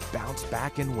dreaded bounce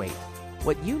back in weight.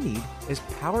 What you need is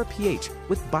Power pH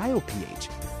with BioPH,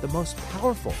 the most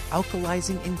powerful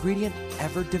alkalizing ingredient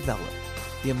ever developed.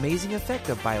 The amazing effect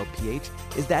of BioPH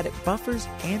is that it buffers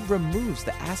and removes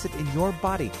the acid in your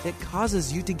body that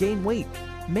causes you to gain weight.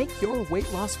 Make your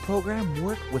weight loss program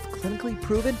work with clinically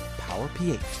proven Power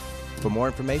pH. For more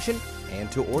information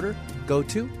and to order, go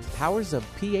to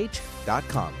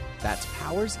powersofph.com. That's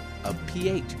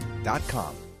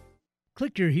powersofph.com.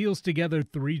 Click your heels together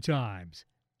 3 times.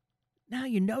 Now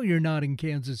you know you're not in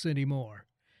Kansas anymore.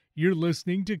 You're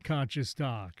listening to Conscious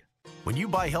Talk. When you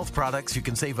buy health products, you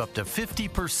can save up to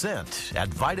 50%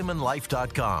 at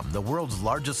VitaminLife.com, the world's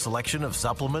largest selection of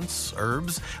supplements,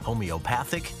 herbs,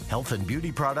 homeopathic, health and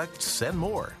beauty products, and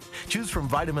more. Choose from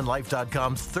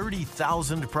VitaminLife.com's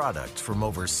 30,000 products from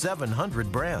over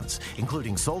 700 brands,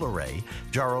 including Solaray,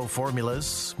 Jarrow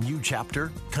Formulas, New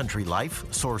Chapter, Country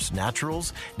Life, Source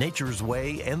Naturals, Nature's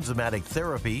Way, Enzymatic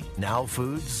Therapy, Now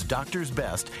Foods, Doctor's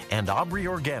Best, and Aubrey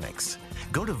Organics.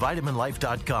 Go to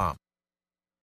VitaminLife.com.